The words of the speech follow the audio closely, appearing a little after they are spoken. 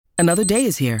Another day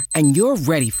is here, and you're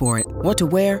ready for it. What to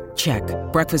wear? Check.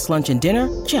 Breakfast, lunch, and dinner?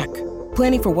 Check.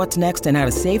 Planning for what's next and how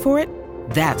to save for it?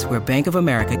 That's where Bank of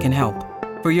America can help.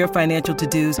 For your financial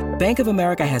to-dos, Bank of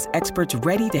America has experts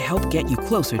ready to help get you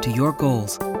closer to your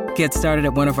goals. Get started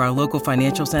at one of our local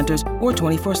financial centers or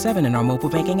 24/7 in our mobile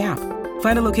banking app.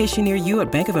 Find a location near you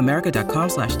at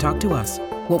bankofamerica.com/talktous.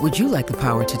 What would you like the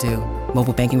power to do?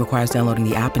 Mobile banking requires downloading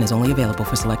the app and is only available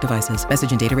for select devices.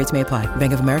 Message and data rates may apply.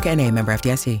 Bank of America N.A., member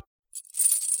FDIC.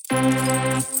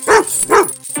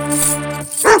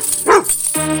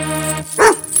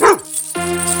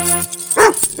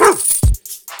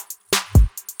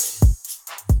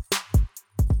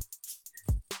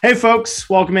 Hey folks,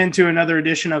 welcome into another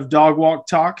edition of Dog Walk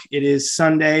Talk. It is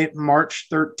Sunday, March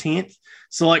 13th,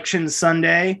 Selection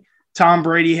Sunday. Tom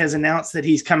Brady has announced that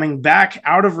he's coming back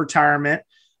out of retirement,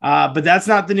 but that's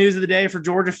not the news of the day for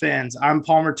Georgia fans. I'm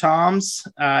Palmer Toms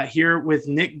here with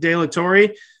Nick De La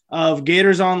Torre of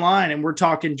GatorsOnline, and we're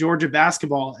talking Georgia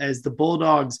basketball as the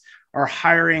Bulldogs are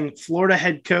hiring Florida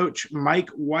head coach Mike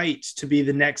White to be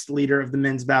the next leader of the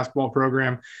men's basketball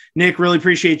program. Nick, really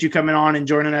appreciate you coming on and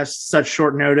joining us such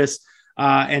short notice,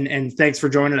 and thanks for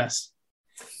joining us.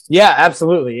 Yeah,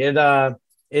 absolutely. It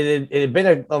had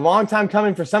been a long time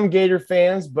coming for some Gator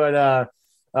fans, but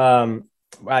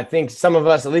I think some of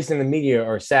us, at least in the media,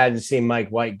 are sad to see Mike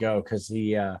White go because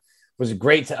he was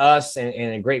great to us and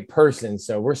a great person.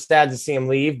 So we're sad to see him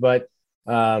leave, but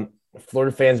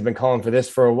Florida fans have been calling for this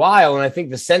for a while. And I think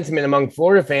the sentiment among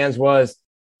Florida fans was,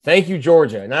 thank you,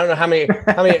 Georgia. And I don't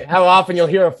know how often you'll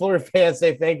hear a Florida fan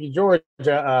say, thank you,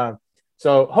 Georgia.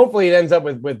 So hopefully it ends up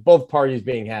with both parties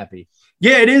being happy.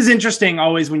 Yeah, it is interesting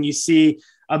always when you see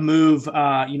a move,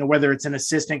 whether it's an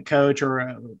assistant coach or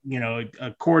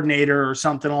a coordinator or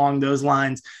something along those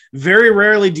lines. Very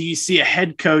rarely do you see a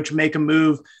head coach make a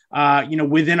move,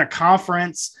 within a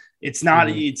conference. It's not.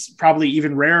 Mm-hmm. It's probably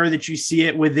even rarer that you see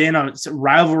it within a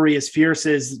rivalry as fierce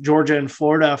as Georgia and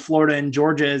Florida and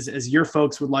Georgia, as your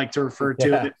folks would like to refer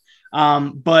to it.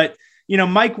 But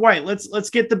Mike White.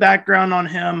 Let's get the background on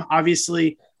him.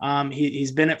 Obviously,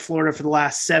 he's been at Florida for the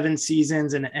last 7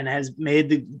 seasons and has made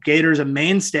the Gators a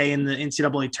mainstay in the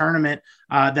NCAA tournament.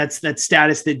 That's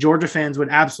status that Georgia fans would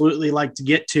absolutely like to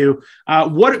get to.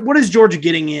 What is Georgia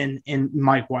getting in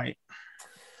Mike White?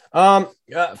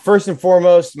 First and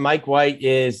foremost, Mike White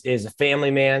is a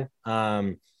family man,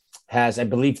 has, I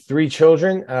believe, 3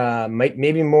 children,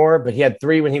 maybe more, but he had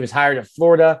 3 when he was hired at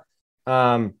Florida.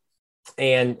 And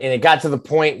it got to the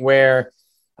point where,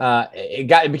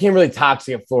 it became really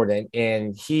toxic at Florida.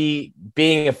 And he,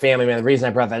 being a family man, the reason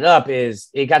I brought that up is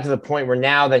it got to the point where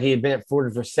now that he had been at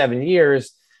Florida for 7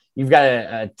 years, you've got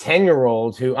a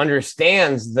 10-year-old who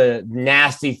understands the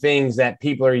nasty things that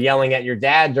people are yelling at your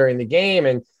dad during the game.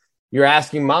 And you're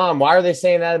asking mom, why are they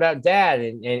saying that about dad?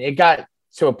 And it got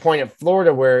to a point at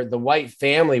Florida where the White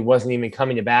family wasn't even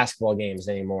coming to basketball games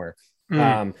anymore.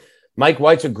 Mike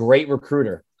White's a great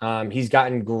recruiter. He's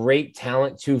gotten great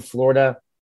talent to Florida.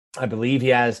 I believe he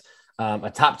has a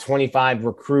top 25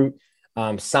 recruit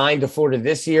signed to Florida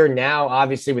this year. Now,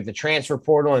 obviously, with the transfer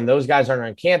portal and those guys aren't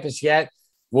on campus yet,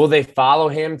 will they follow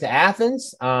him to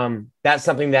Athens? That's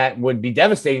something that would be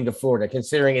devastating to Florida,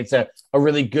 considering it's a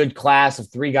really good class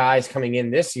of 3 guys coming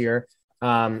in this year.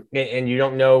 And you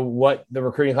don't know what the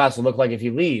recruiting class will look like if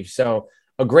he leaves. So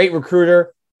a great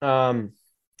recruiter.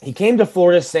 He came to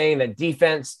Florida saying that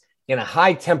defense and a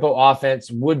high-tempo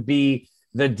offense would be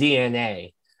the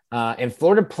DNA. And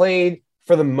Florida played,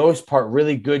 for the most part,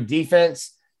 really good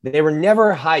defense. They were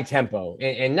never high-tempo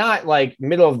and not like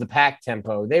middle-of-the-pack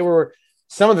tempo. They were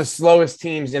some of the slowest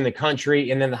teams in the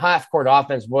country, and then the half-court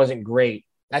offense wasn't great.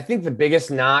 I think the biggest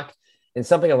knock, and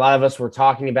something a lot of us were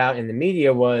talking about in the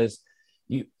media, was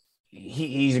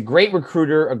he's a great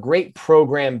recruiter, a great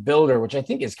program builder, which I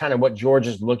think is kind of what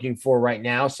Georgia's looking for right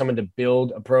now, someone to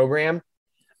build a program,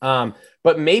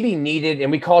 but maybe needed,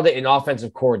 and we called it an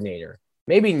offensive coordinator,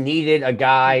 maybe needed a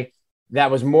guy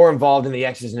that was more involved in the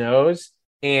X's and O's,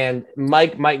 and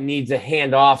Mike might need to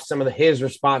hand off some of his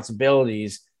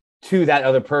responsibilities to that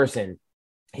other person.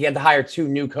 He had to hire 2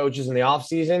 new coaches in the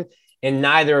offseason, and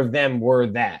neither of them were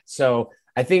that. So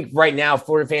I think right now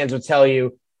Florida fans would tell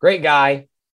you, great guy,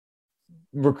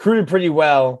 recruited pretty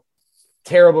well,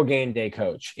 terrible game day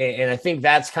coach. And I think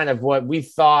that's kind of what we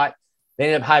thought. They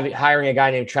ended up hiring a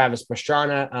guy named Travis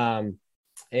Pastrana,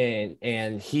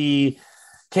 and he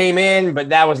came in, but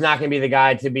that was not going to be the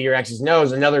guy to be your X's and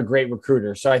O's, another great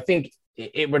recruiter. So I think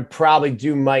it would probably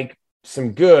do Mike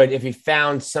some good if he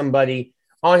found somebody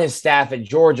on his staff at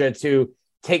Georgia to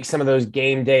take some of those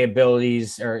game day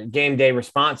abilities or game day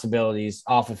responsibilities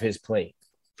off of his plate.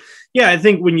 Yeah, I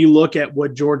think when you look at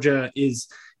what Georgia is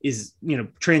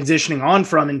transitioning on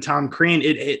from in Tom Crean,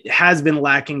 it has been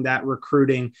lacking that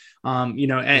recruiting.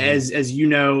 As you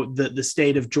know, the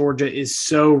state of Georgia is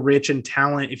so rich in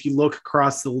talent. If you look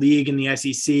across the league in the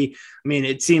SEC, I mean,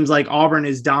 it seems like Auburn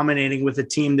is dominating with a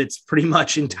team that's pretty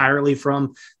much entirely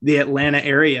from the Atlanta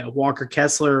area. Walker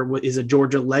Kessler is a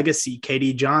Georgia legacy.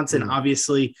 KD Johnson,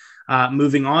 obviously,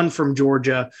 moving on from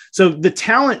Georgia. So the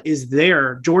talent is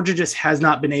there. Georgia just has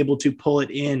not been able to pull it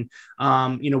in,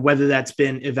 whether that's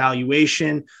been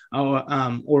evaluation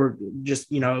or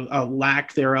just, a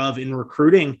lack thereof in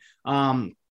recruiting.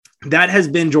 That has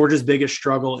been Georgia's biggest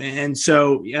struggle. And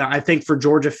so I think for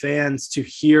Georgia fans to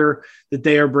hear that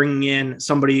they are bringing in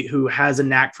somebody who has a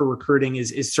knack for recruiting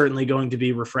is certainly going to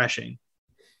be refreshing.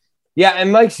 Yeah,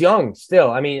 and Mike's young still.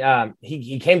 I mean,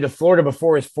 he came to Florida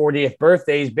before his 40th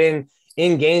birthday. He's been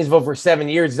in Gainesville for 7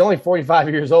 years. He's only 45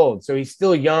 years old, so he's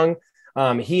still young.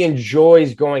 He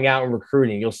enjoys going out and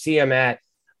recruiting. You'll see him at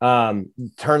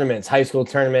tournaments, high school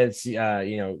tournaments,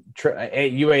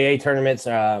 UAA tournaments,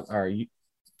 or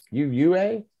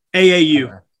UUA?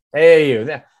 AAU.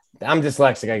 AAU. I'm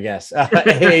dyslexic, I guess.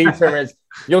 AAU tournaments.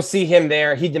 You'll see him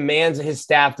there. He demands that his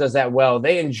staff does that well.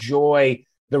 They enjoy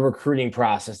the recruiting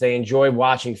process. They enjoy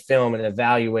watching film and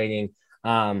evaluating.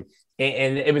 And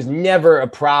it was never a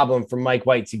problem for Mike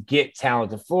White to get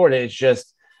talent to Florida. It's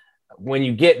just when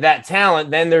you get that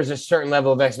talent, then there's a certain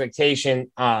level of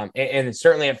expectation. And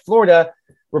certainly at Florida,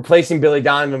 replacing Billy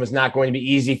Donovan was not going to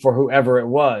be easy for whoever it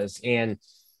was. And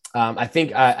I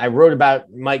think I wrote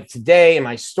about Mike today in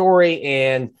my story,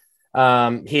 and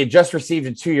he had just received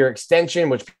a 2-year extension,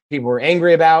 which people were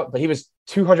angry about, but he was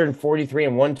 243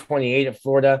 and 128 at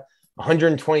Florida,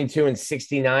 122 and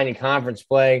 69 in conference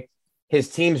play. His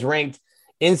team's ranked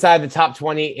inside the top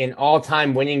 20 in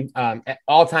all-time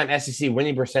SEC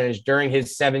winning percentage during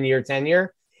his 7-year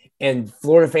tenure. And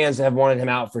Florida fans have wanted him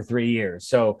out for 3 years.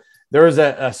 So there was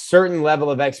a certain level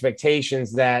of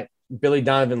expectations that Billy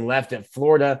Donovan left at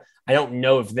Florida. I don't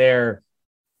know if they're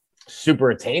super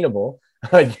attainable.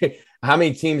 How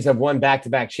many teams have won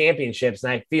back-to-back championships?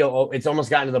 And I feel it's almost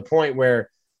gotten to the point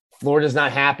where Florida's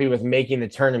not happy with making the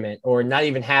tournament, or not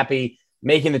even happy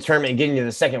making the tournament and getting to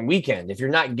the second weekend. If you're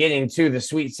not getting to the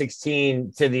Sweet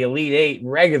 16 to the Elite Eight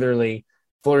regularly,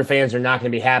 Florida fans are not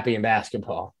going to be happy in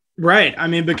basketball. Right. I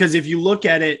mean, because if you look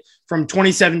at it from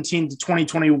 2017 to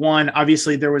 2021,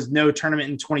 obviously there was no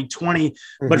tournament in 2020,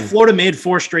 but Florida made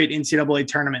 4 straight NCAA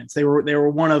tournaments. They were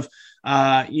one of,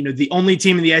 the only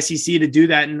team in the SEC to do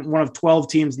that, and one of 12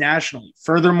 teams nationally.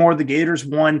 Furthermore, the Gators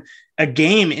won a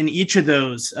game in each of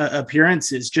those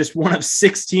appearances, just one of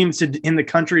 6 teams in the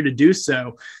country to do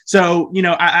so. So,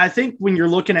 I think when you're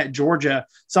looking at Georgia,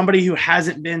 somebody who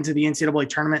hasn't been to the NCAA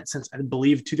tournament since, I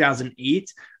believe,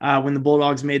 2008, when the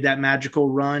Bulldogs made that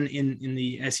magical run in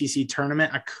the SEC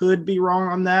tournament. I could be wrong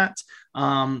on that.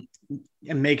 I'm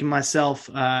making myself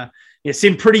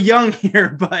seem pretty young here,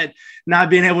 but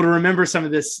not being able to remember some of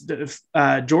this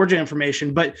Georgia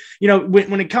information. But,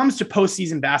 when it comes to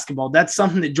postseason basketball, that's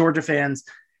something that Georgia fans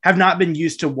have not been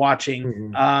used to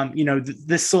watching.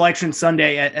 This Selection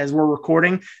Sunday, as we're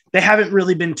recording, they haven't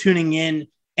really been tuning in,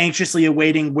 anxiously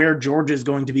awaiting where Georgia is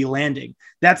going to be landing.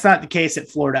 That's not the case at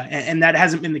Florida. And that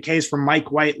hasn't been the case for Mike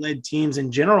White-led teams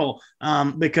in general,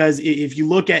 because if you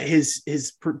look at his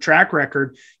track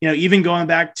record, even going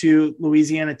back to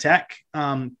Louisiana Tech,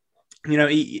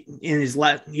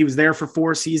 he was there for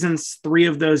 4 seasons. 3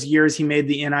 of those years he made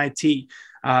the NIT.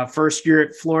 First year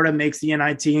at Florida makes the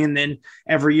NIT, and then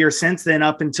every year since then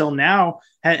up until now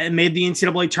made the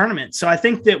NCAA tournament. So I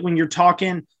think that when you're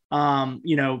talking,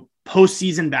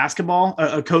 postseason basketball,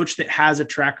 a coach that has a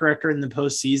track record in the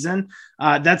postseason,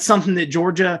 that's something that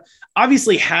Georgia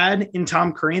obviously had in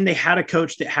Tom Crean. They had a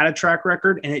coach that had a track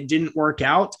record, and it didn't work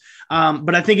out.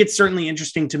 But I think it's certainly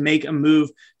interesting to make a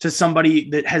move to somebody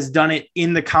that has done it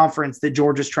in the conference that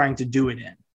Georgia's trying to do it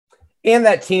in. And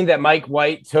that team that Mike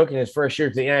White took in his first year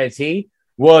to the NIT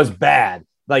was bad.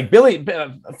 Like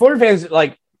Florida fans,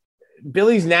 like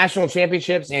Billy's national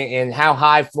championships and how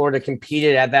high Florida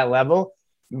competed at that level,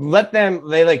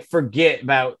 they forget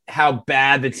about how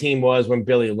bad the team was when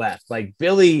Billy left. Like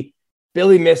Billy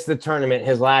missed the tournament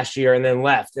his last year and then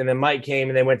left, and then Mike came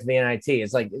and they went to the NIT.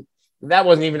 It's like, that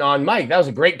wasn't even on Mike. That was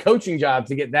a great coaching job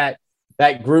to get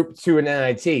that group to an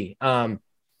NIT.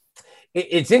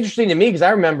 It's interesting to me because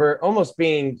I remember almost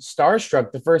being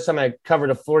starstruck the first time I covered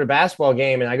a Florida basketball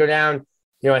game, and I go down,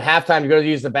 at halftime to go to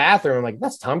use the bathroom. I'm like,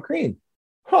 that's Tom Crean.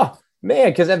 Man.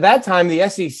 Because at that time, the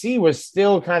SEC was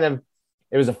still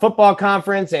it was a football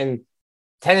conference, and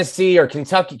Tennessee or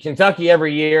Kentucky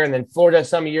every year. And then Florida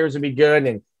some years would be good.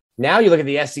 And now you look at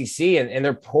the SEC and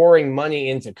they're pouring money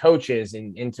into coaches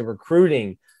and into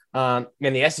recruiting. And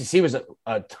the SEC was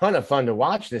a ton of fun to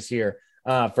watch this year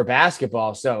for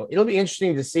basketball. So it'll be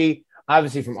interesting to see,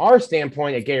 obviously, from our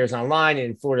standpoint at Gators Online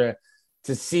in Florida,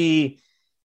 to see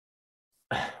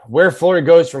where Florida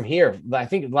goes from here. I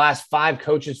think the last 5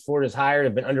 coaches Florida's hired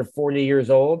have been under 40 years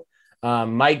old.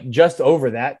 Mike just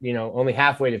over that, only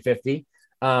halfway to 50.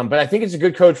 But I think it's a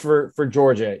good coach for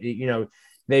Georgia.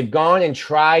 They've gone and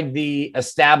tried the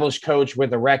established coach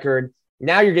with a record.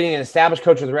 Now you're getting an established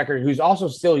coach with a record who's also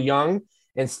still young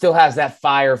and still has that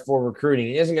fire for recruiting.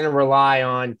 He isn't going to rely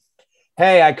on,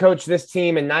 hey, I coached this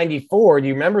team in 94. Do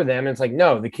you remember them? And it's like,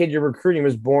 no, the kid you're recruiting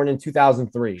was born in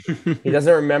 2003. He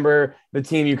doesn't remember the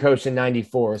team you coached in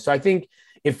 94. So I think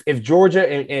if Georgia,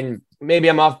 and maybe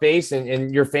I'm off base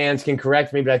and your fans can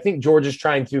correct me, but I think Georgia's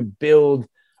trying to build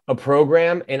a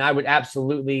program. And I would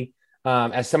absolutely,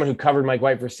 as someone who covered Mike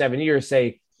White for 7 years,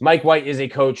 say Mike White is a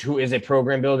coach who is a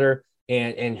program builder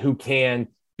and who can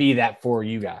be that for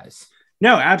you guys.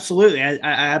 No, absolutely. I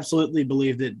absolutely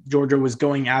believe that Georgia was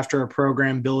going after a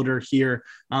program builder here,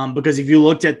 because if you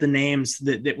looked at the names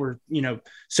that were,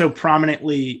 so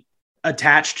prominently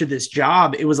attached to this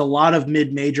job, it was a lot of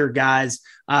mid-major guys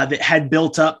that had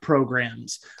built up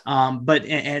programs. But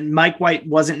Mike White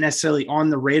wasn't necessarily on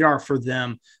the radar for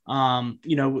them.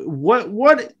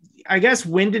 What I guess,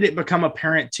 when did it become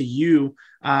apparent to you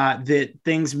that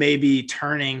things may be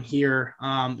turning here,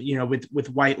 with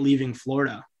White leaving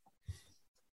Florida?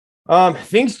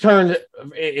 Things turned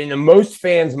in most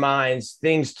fans' minds.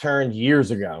 Things turned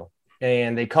years ago,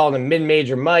 and they called him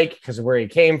mid-major Mike because of where he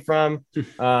came from.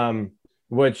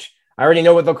 Which I already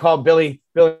know what they'll call Billy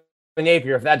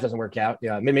Napier if that doesn't work out.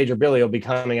 Yeah, mid-major Billy will be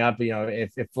coming up.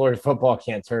 If Florida football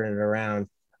can't turn it around.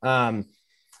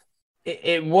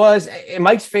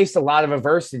 Mike's faced a lot of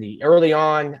adversity early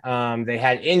on. They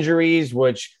had injuries,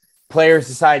 which players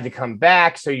decided to come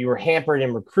back. So you were hampered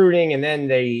in recruiting, and then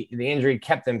the injury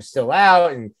kept them still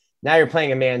out. And now you're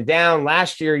playing a man down.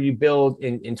 Last year, you build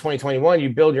in 2021, you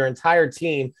build your entire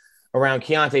team around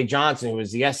Keontae Johnson, who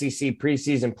was the SEC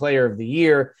preseason player of the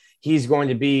year. He's going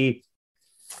to be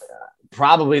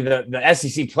probably the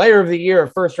SEC player of the year, a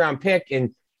first round pick.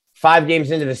 And 5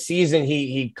 games into the season,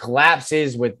 he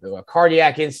collapses with a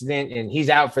cardiac incident and he's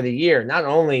out for the year. Not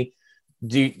only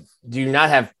do you not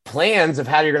have plans of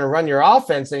how you're going to run your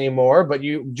offense anymore, but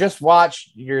your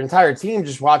entire team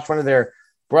just watched one of their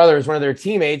brothers, one of their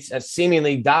teammates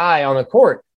seemingly die on the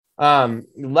court.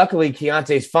 Luckily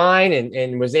Keontae's fine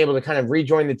and was able to kind of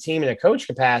rejoin the team in a coach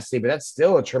capacity, but that's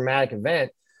still a traumatic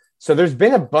event. So there's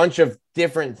been a bunch of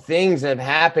different things that have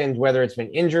happened, whether it's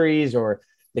been injuries or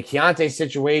the Keontae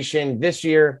situation. This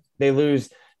year they lose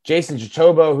Jason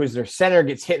Jatobo, who's their center,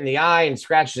 gets hit in the eye and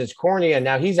scratches his cornea. And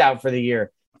now he's out for the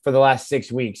year for the last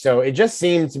 6 weeks. So it just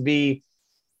seemed to be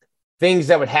things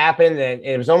that would happen. And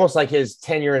it was almost like his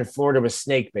tenure in Florida was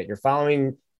snake bit. You're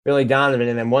following Billy Donovan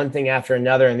and then one thing after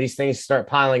another, and these things start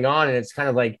piling on. And it's kind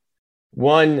of like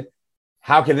one,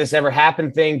 how could this ever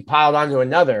happen thing piled onto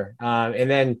another. And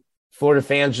then Florida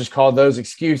fans just called those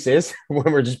excuses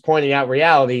when we're just pointing out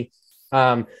reality.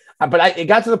 But it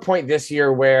got to the point this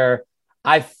year where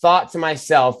I thought to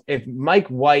myself, if Mike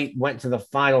White went to the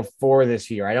Final Four this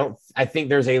year, I think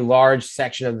there's a large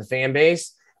section of the fan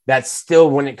base that still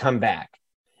wouldn't come back.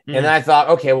 Mm-hmm. And then I thought,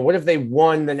 okay, well, what if they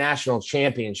won the national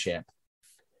championship?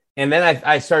 And then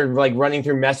I started like running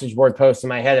through message board posts in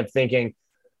my head of thinking,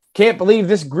 can't believe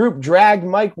this group dragged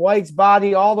Mike White's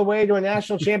body all the way to a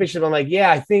national championship. I'm like, yeah,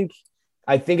 I think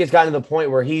it's gotten to the point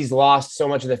where he's lost so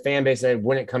much of the fan base that it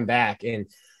wouldn't come back. And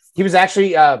he was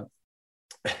actually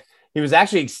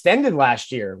extended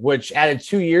last year, which added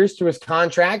 2 years to his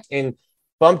contract and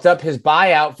bumped up his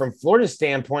buyout from Florida's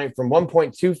standpoint from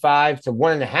 $1.25 to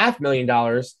 $1.5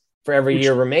 million for every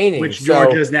year remaining. Which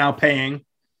Georgia is now paying.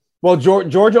 Well,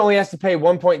 Georgia only has to pay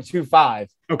 1.25.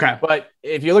 Okay. But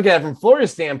if you look at it from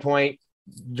Florida's standpoint,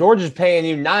 Georgia's paying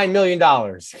you $9 million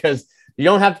because you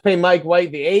don't have to pay Mike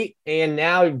White the 8, and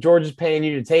now Georgia's paying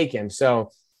you to take him. So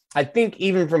I think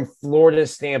even from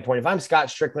Florida's standpoint, if I'm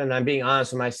Scott Strickland and I'm being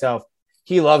honest with myself,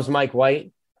 he loves Mike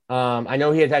White. I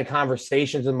know he had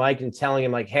conversations with Mike and telling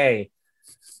him like, hey,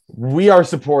 we are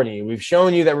supporting you. We've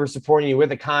shown you that we're supporting you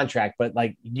with a contract, but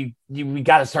like we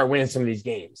got to start winning some of these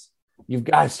games. You've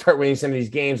got to start winning some of these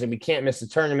games and we can't miss the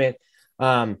tournament. So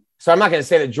I'm not going to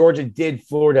say that Georgia did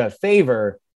Florida a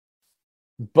favor,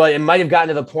 but it might have gotten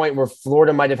to the point where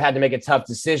Florida might have had to make a tough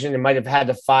decision and might have had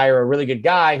to fire a really good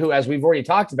guy who, as we've already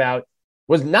talked about,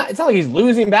 it's not like he's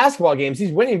losing basketball games.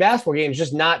 He's winning basketball games,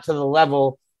 just not to the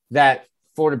level that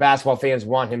Florida basketball fans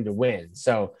want him to win.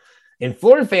 So in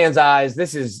Florida fans' eyes,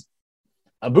 this is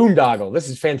a boondoggle. This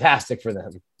is fantastic for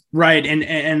them. Right.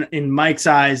 And in Mike's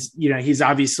eyes, he's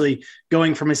obviously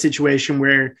going from a situation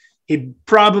where he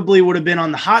probably would have been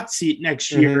on the hot seat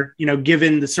next year,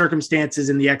 given the circumstances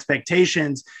and the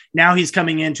expectations. Now he's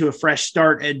coming into a fresh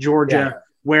start at Georgia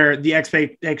where the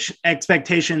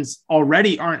expectations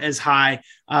already aren't as high,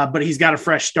 but he's got a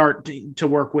fresh start to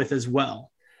work with as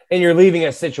well. And you're leaving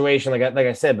a situation, like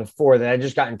I said before, that had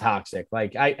just gotten toxic.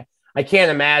 Like I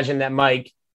can't imagine that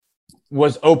Mike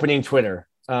was opening Twitter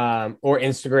or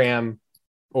Instagram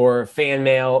or fan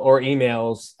mail or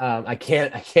emails. I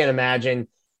can't imagine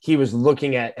he was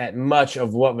looking at much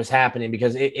of what was happening,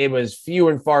 because it was few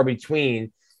and far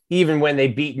between, even when they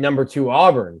beat number 2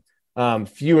 Auburn,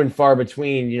 few and far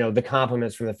between, the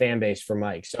compliments from the fan base for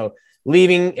Mike. So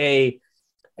leaving a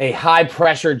high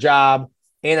pressure job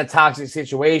in a toxic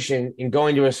situation and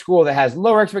going to a school that has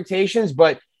lower expectations,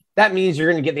 but that means you're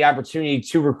going to get the opportunity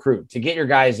to recruit, to get your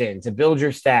guys in, to build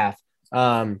your staff.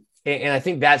 And I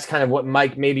think that's kind of what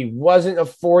Mike maybe wasn't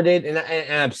afforded. And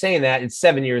I'm saying that it's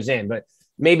 7 years in, but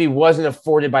maybe wasn't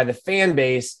afforded by the fan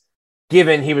base,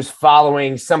 given he was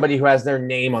following somebody who has their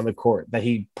name on the court that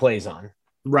he plays on.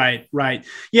 Right.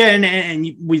 Yeah. And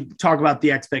we talk about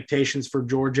the expectations for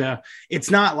Georgia.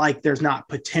 It's not like there's not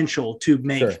potential to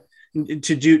make,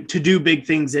 to do big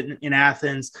things in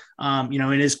Athens.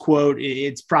 In his quote,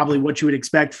 it's probably what you would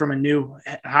expect from a new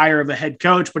hire of a head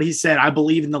coach, but he said, I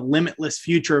believe in the limitless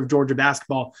future of Georgia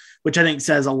basketball, which I think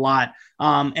says a lot.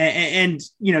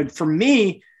 For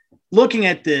me, looking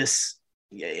at this,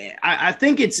 I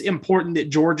think it's important that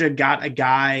Georgia got a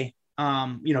guy,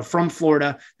 from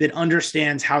Florida that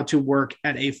understands how to work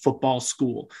at a football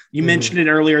school. You mentioned it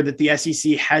earlier that the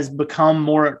SEC has become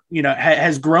more,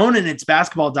 has grown in its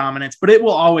basketball dominance, but it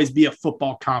will always be a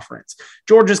football conference.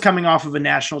 Georgia's coming off of a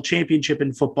national championship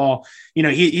in football.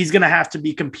 He's going to have to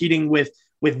be competing with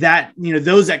that,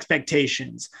 those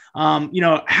expectations. How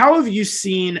have you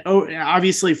seen,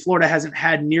 obviously Florida hasn't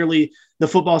had nearly the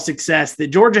football success that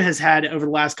Georgia has had over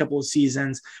the last couple of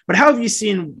seasons, but how have you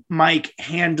seen Mike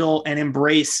handle and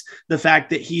embrace the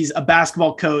fact that he's a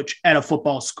basketball coach at a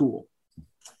football school?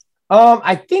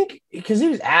 I think because he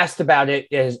was asked about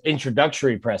it at his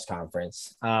introductory press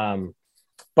conference.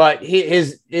 But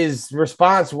his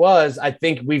response was, I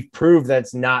think we've proved that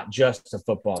it's not just a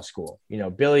football school.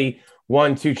 Billy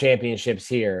won 2 championships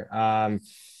here.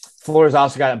 Florida's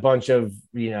also got a bunch of,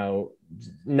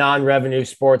 non-revenue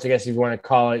sports, I guess if you want to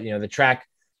call it. The track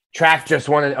just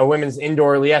won a women's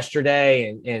indoor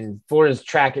yesterday, and Florida's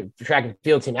track and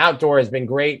field team outdoor has been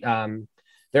great.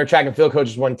 Their track and field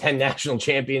coaches won 10 national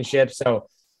championships. So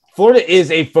Florida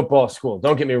is a football school.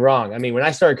 Don't get me wrong. I mean, when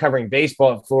I started covering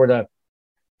baseball at Florida,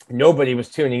 nobody was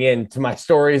tuning in to my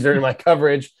stories or to my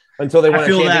coverage until they won a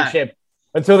championship.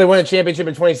 Until they won a championship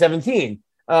in 2017.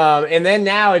 And then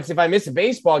now it's, if I miss a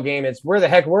baseball game, it's where the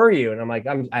heck were you? And I'm like,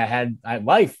 I had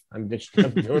life. I'm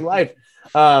doing life.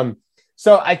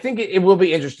 So I think it will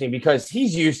be interesting because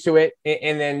he's used to it.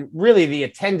 And then really the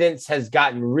attendance has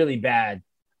gotten really bad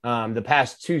the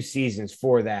past 2 seasons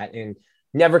for that, and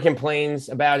never complains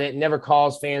about it, never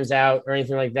calls fans out or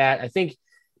anything like that. I think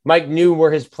Mike knew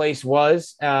where his place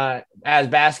was as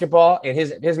basketball, and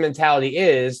his mentality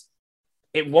is,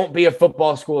 it won't be a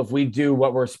football school if we do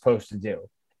what we're supposed to do.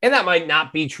 And that might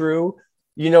not be true.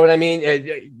 You know what I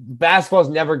mean? Basketball is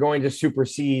never going to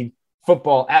supersede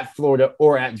football at Florida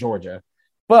or at Georgia,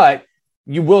 but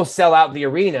you will sell out the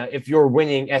arena if you're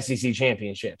winning SEC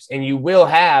championships, and you will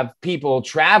have people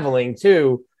traveling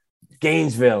to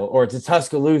Gainesville or to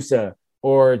Tuscaloosa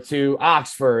or to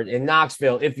Oxford and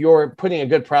Knoxville. If you're putting a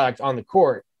good product on the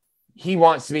court, he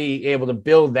wants to be able to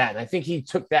build that. And I think he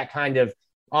took that kind of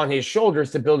on his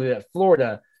shoulders to build it at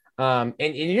Florida. And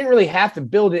you didn't really have to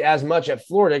build it as much at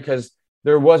Florida because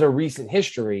there was a recent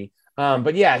history.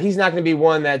 But yeah, he's not going to be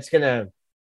one that's going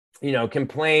to,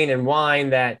 complain and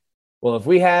whine that, well, if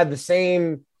we had the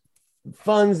same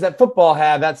funds that football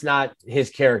have, that's not his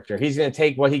character. He's going to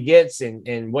take what he gets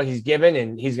and what he's given,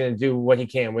 and he's going to do what he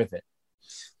can with it.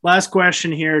 Last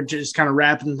question here, just kind of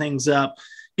wrapping things up.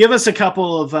 Give us a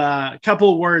couple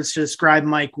of words to describe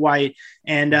Mike White,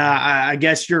 and I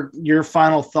guess your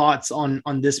final thoughts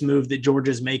on this move that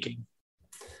Georgia's making.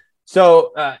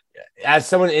 So, as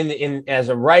someone as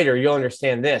a writer, you'll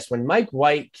understand this. When Mike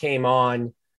White came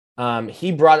on,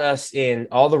 he brought us in,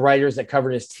 all the writers that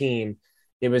covered his team.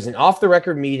 It was an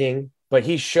off-the-record meeting, but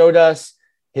he showed us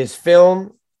his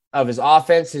film of his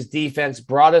offense, his defense,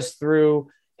 brought us through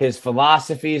his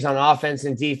philosophies on offense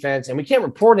and defense, and we can't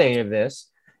report any of this.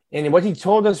 And what he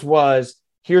told us was,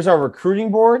 here's our recruiting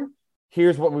board.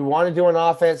 Here's what we want to do on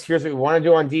offense. Here's what we want to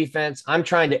do on defense. I'm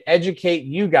trying to educate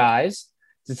you guys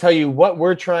to tell you what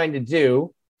we're trying to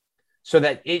do. so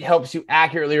that it helps you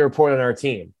accurately report on our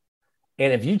team.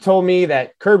 And if you told me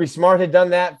that Kirby Smart had done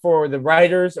that for the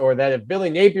writers, or that if Billy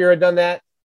Napier had done that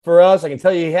for us, I can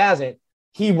tell you he hasn't.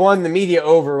 He won the media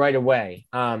over right away.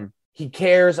 He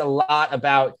cares a lot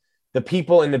about the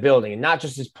people in the building and not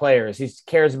just his players. He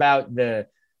cares about the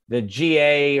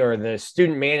GA or the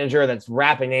student manager that's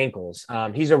wrapping ankles.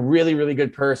 He's a really, really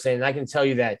good person. And I can tell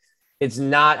you that it's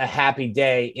not a happy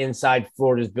day inside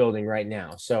Florida's building right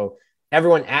now. So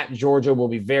everyone at Georgia will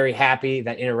be very happy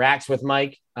that interacts with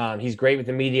Mike. He's great with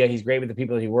the media. He's great with the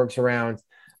people that he works around.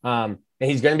 And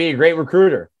he's going to be a great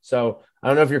recruiter. So I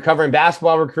don't know if you're covering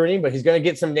basketball recruiting, but he's going to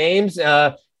get some names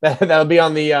that'll be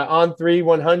on the On3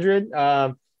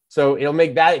 100. So it'll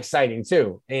make that exciting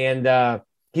too. And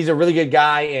he's a really good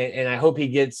guy. And I hope he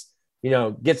gets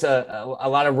a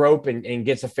lot of rope and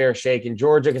gets a fair shake in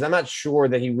Georgia, because I'm not sure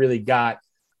that he really got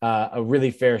a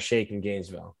really fair shake in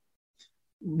Gainesville.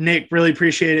 Nick, really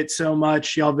appreciate it so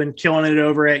much. Y'all been killing it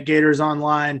over at Gators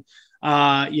Online.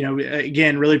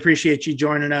 Again, really appreciate you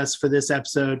joining us for this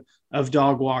episode of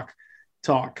Dog Walk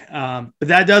Talk. But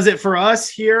that does it for us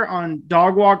here on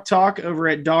Dog Walk Talk over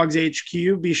at Dogs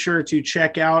HQ. Be sure to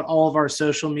check out all of our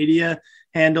social media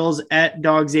handles at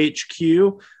Dogs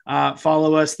HQ.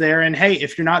 Follow us there. And hey,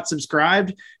 if you're not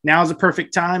subscribed, now's a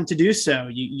perfect time to do so.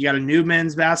 You got a new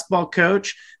men's basketball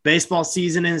coach. Baseball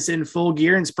season is in full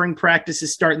gear and spring practice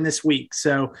is starting this week.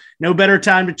 So no better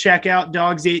time to check out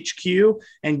Dogs HQ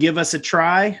and give us a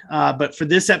try. But for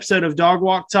this episode of Dog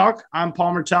Walk Talk, I'm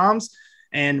Palmer Toms,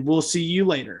 and we'll see you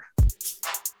later.